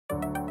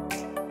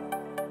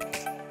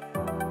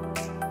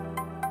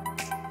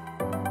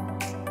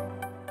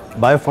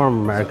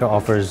BioPharm America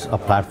offers a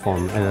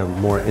platform in a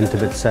more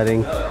intimate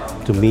setting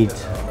to meet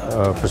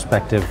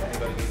prospective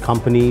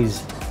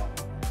companies.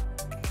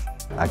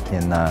 I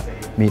can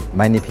meet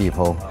many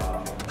people,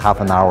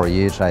 half an hour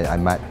each. I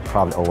met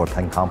probably over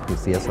 10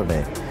 companies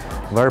yesterday.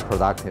 Very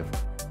productive.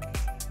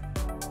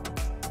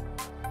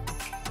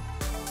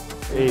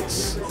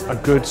 It's a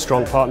good,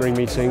 strong partnering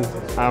meeting.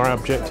 Our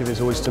objective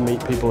is always to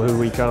meet people who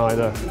we can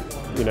either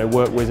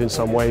work with in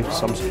some way,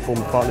 some form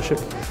of partnership.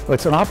 Well,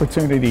 it's an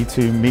opportunity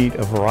to meet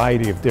a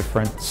variety of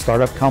different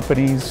startup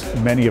companies.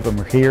 Many of them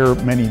are here,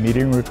 many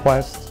meeting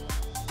requests.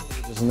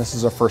 And this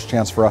is a first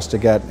chance for us to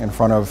get in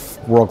front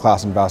of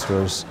world-class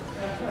investors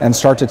and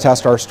start to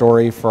test our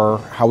story for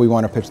how we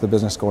want to pitch the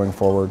business going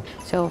forward.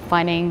 So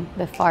finding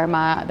the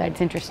pharma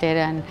that's interested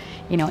in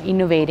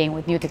innovating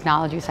with new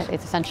technologies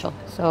is essential.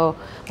 So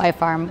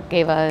BioPharm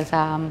gave us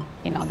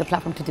the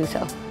platform to do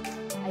so.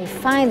 I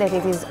find that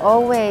it is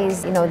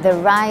always the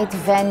right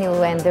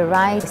venue and the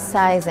right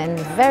size and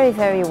very,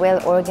 very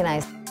well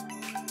organized.